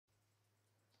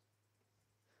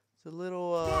It's a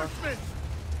little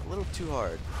too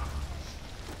hard.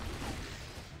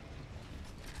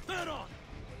 Head on.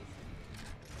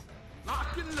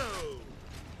 Lock and load.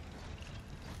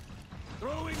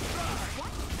 Throwing fire.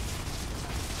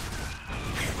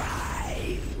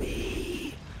 Drive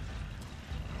me.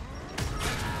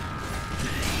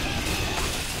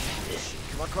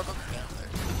 Come on, come on, come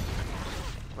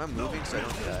on. Am I moving so I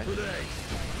don't die?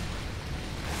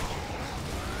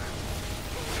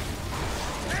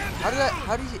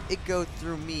 How did it go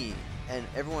through me and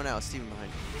everyone else even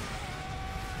behind me?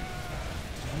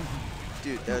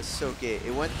 Dude, that was so gay.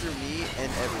 It went through me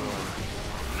and everyone.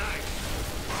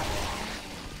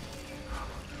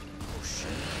 Oh shit.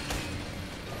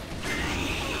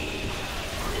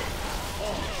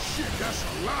 Oh shit, that's a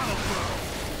lot of fun.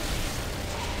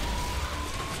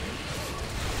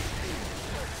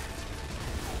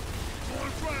 On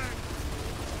flag.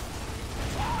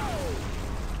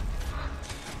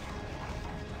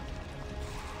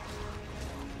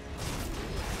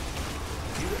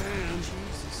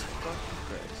 Jesus fucking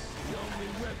Christ. The only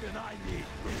weapon I need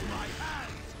is my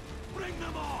hands. Bring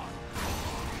them on.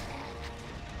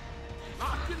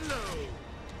 Lock and load.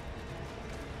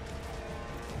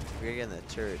 We gotta get in that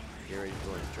turret. Get ready for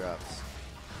when it drops.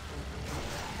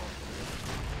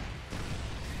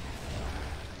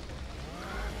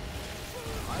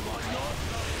 I'm on your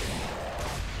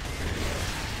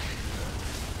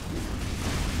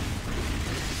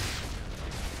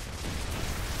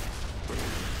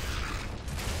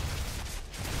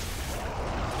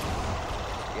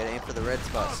You gotta aim for the red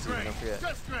spots, Steven, don't forget.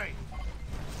 Just straight.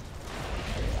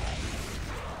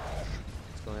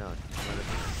 What's going on?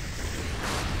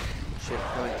 Shit,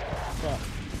 going.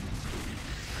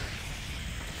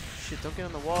 Shit, don't get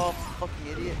on the wall, fucking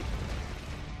idiot.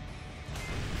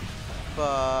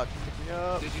 Fuck, pick me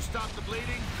up. Did you stop the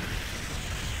bleeding?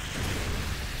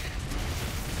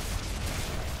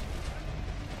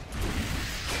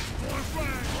 On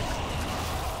flag.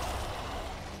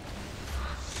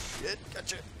 Shit,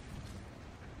 gotcha.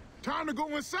 Time to go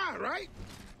inside, right?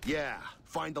 Yeah.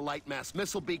 Find the light mass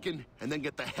missile beacon and then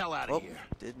get the hell out of Oh, here.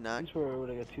 did not. That's where we would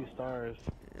have got 2 stars.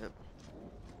 Yep.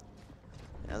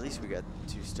 At least we got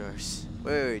 2 stars.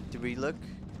 Wait, did we look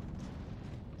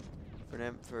for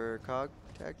them for cog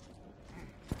tag?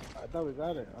 I thought we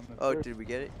got it on the Oh, first. did we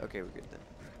get it? Okay, we're good then.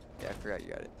 Yeah, I forgot you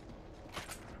got it.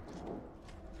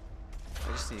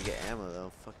 I just need to get ammo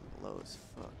though. Fucking low as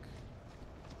fuck.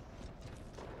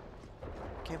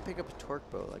 Can't pick up a torque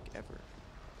bow like ever.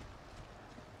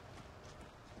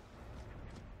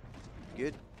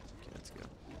 Good? Okay, let's go.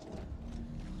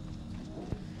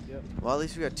 Yep. Well, at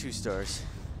least we got 2 stars.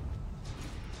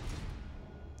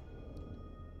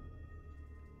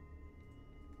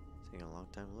 Taking a long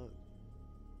time to load.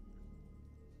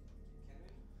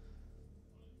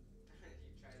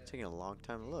 Taking a long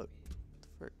time to load. What the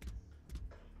frick?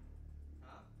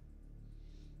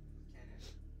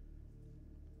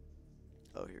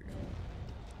 Oh, here we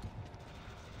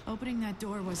go. Opening that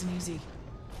door wasn't easy.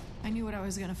 I knew what I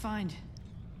was gonna find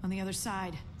on the other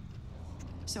side.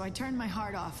 So I turned my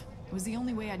heart off. It was the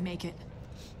only way I'd make it.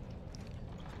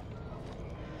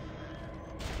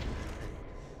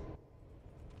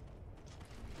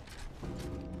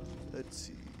 Let's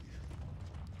see.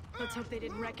 Let's hope they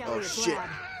didn't wreck Oh, Elliot's shit. lab.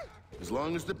 As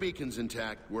long as the beacon's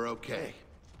intact, we're okay.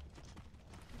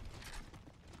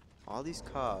 All these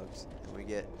cogs, and we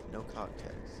get no cog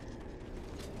tags.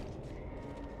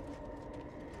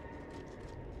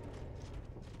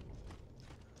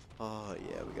 Oh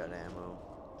yeah, we got ammo.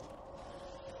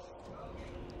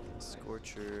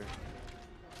 Scorcher.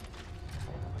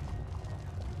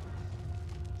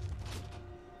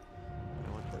 I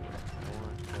want the. I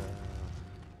want.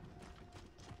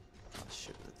 Oh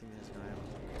shit! The thing has no ammo.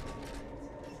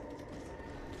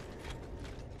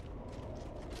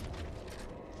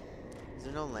 Is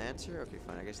there no Lancer? Okay,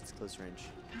 fine. I guess it's close range.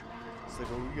 Let's look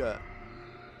what we got.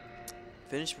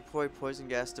 Finish before poison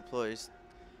gas deploys.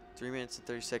 3 minutes and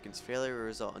 30 seconds. Failure will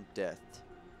result in death.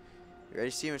 You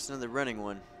ready, Steven? It's another running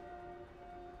one.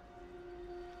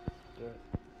 Do it.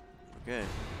 Okay.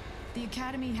 The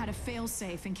Academy had a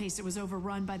failsafe in case it was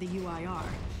overrun by the UIR.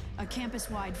 A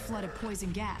campus-wide flood of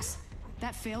poison gas.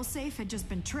 That failsafe had just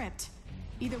been tripped.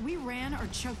 Either we ran or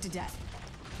choked to death.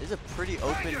 This is a pretty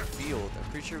open field.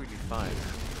 I'm pretty sure we'd be fine.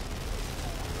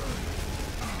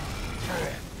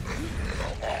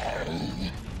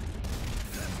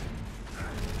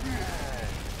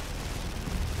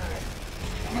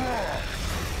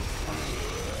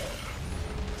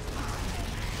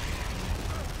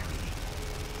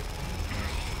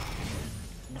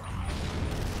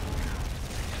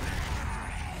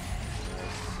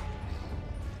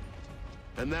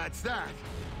 And that's that.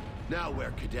 Now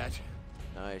where, cadet?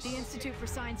 Nice. The Institute for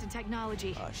Science and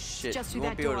Technology. Oh shit, Just you through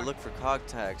won't that be able door. to look for cog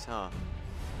tags, huh?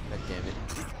 God damn it.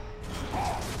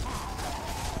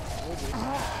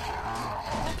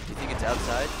 You think it's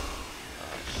outside?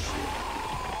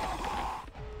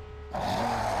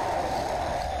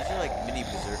 These are like mini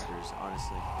berserkers,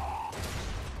 honestly.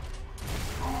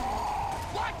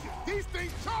 Watch it! These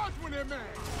things charge when they're mad!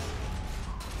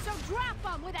 So drop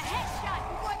them with a headshot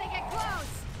before they get close.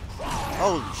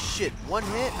 Holy shit, one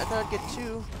hit? I thought I'd get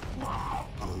two.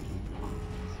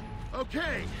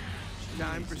 Okay,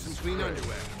 time for some clean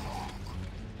underwear.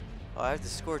 Oh, I have the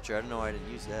Scorcher. I don't know why I didn't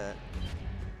use that.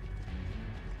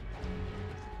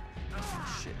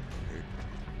 Oh, shit, that hurt.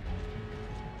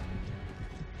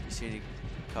 You see any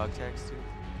cog tags too?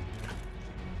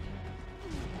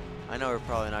 I know we're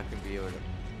probably not going to be able to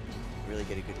really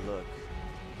get a good look.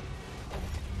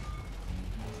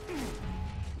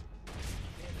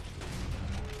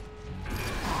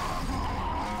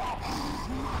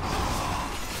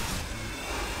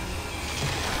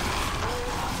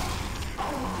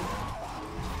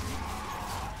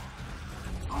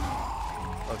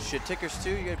 Oh shit, tickers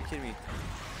too? You gotta be kidding me.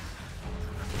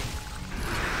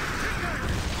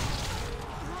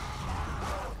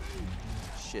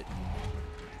 Shit.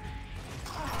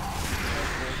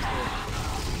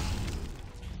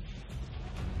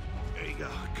 There you go.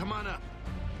 Come on up.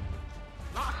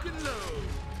 Lock and load.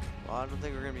 Well, I don't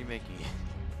think we're gonna be making it.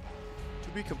 To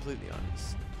be completely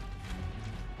honest.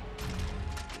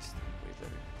 This is way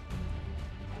better.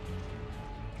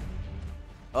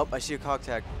 Oh, I see a cog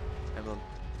tag emblem.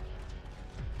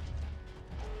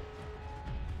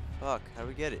 Fuck, how do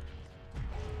we get it?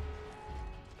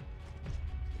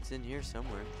 It's in here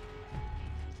somewhere.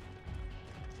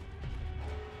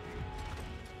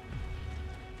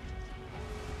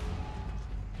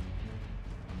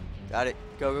 Got it.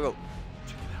 Go, go, go.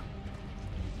 Check it out.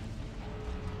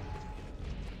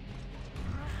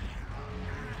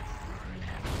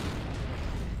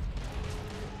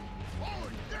 Oh,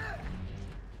 yeah!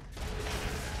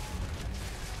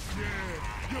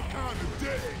 Yeah, you're kind of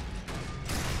dead.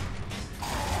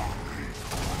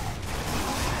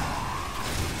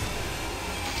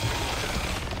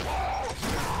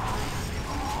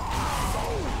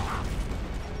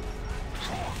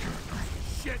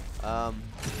 Shit.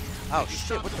 Oh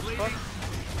shit, what the fuck?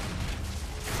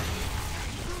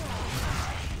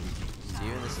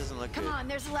 Steven, this doesn't look Come good. on,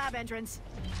 there's a lab entrance.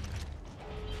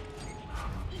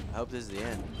 I hope this is the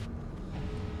end.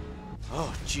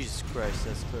 Oh, Jesus Christ,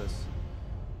 that's close.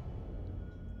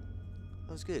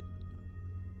 That was good.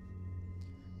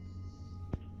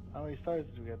 How many stars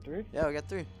did we get? 3? Yeah, we got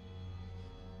 3.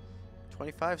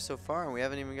 25 so far, and we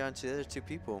haven't even gotten to the other 2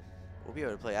 people. We'll be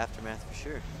able to play Aftermath for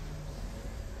sure.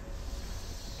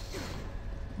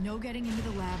 No getting into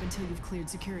the lab until you've cleared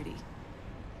security.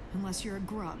 Unless you're a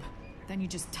grub, then you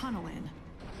just tunnel in.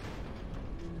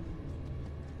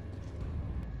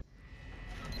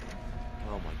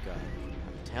 Oh my god.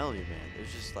 I'm telling you, man,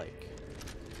 there's just like...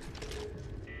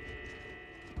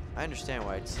 I understand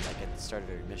why it's like at the start of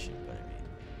every mission, but I mean...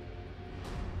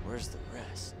 Where's the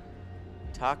rest?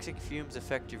 Toxic fumes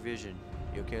affect your vision.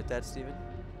 You okay with that, Steven?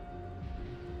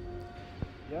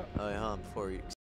 Yep. Oh yeah, before you